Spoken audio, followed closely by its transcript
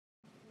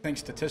I think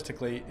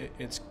statistically,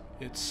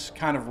 it's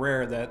kind of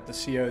rare that the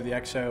CO, the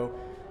XO,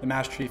 the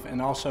Master Chief,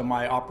 and also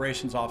my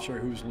operations officer,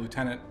 who's a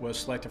lieutenant, was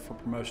selected for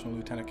promotion to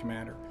lieutenant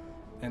commander.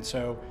 And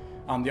so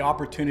the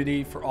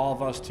opportunity for all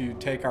of us to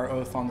take our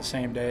oath on the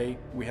same day,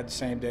 we had the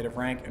same date of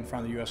rank in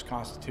front of the U.S.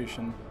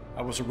 Constitution,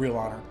 was a real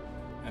honor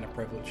and a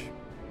privilege.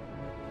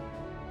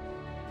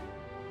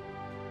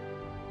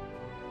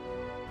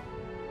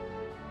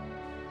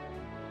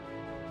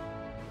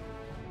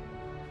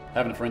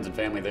 Having friends and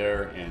family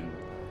there and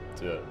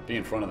to be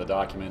in front of the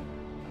document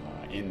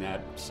in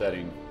that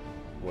setting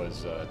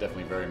was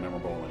definitely very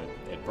memorable,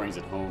 and it brings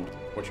it home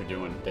what you're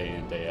doing day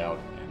in, day out,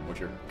 and what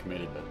you're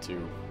committed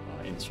to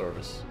in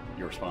service,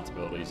 your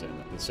responsibilities, and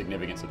the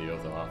significance of the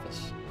oath of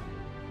office.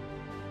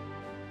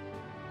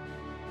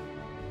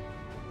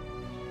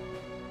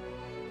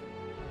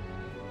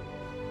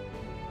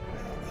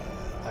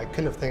 I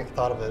couldn't have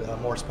thought of a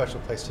more special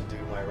place to do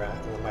my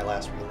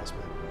last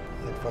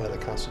reenlistment, in front of the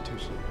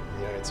Constitution of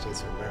the United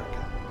States of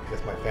America.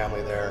 With my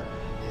family there,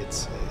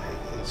 it's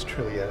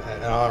truly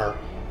an honor.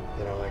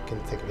 You know, I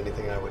couldn't think of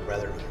anything I would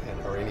rather,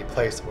 or any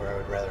place where I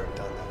would rather have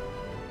done that.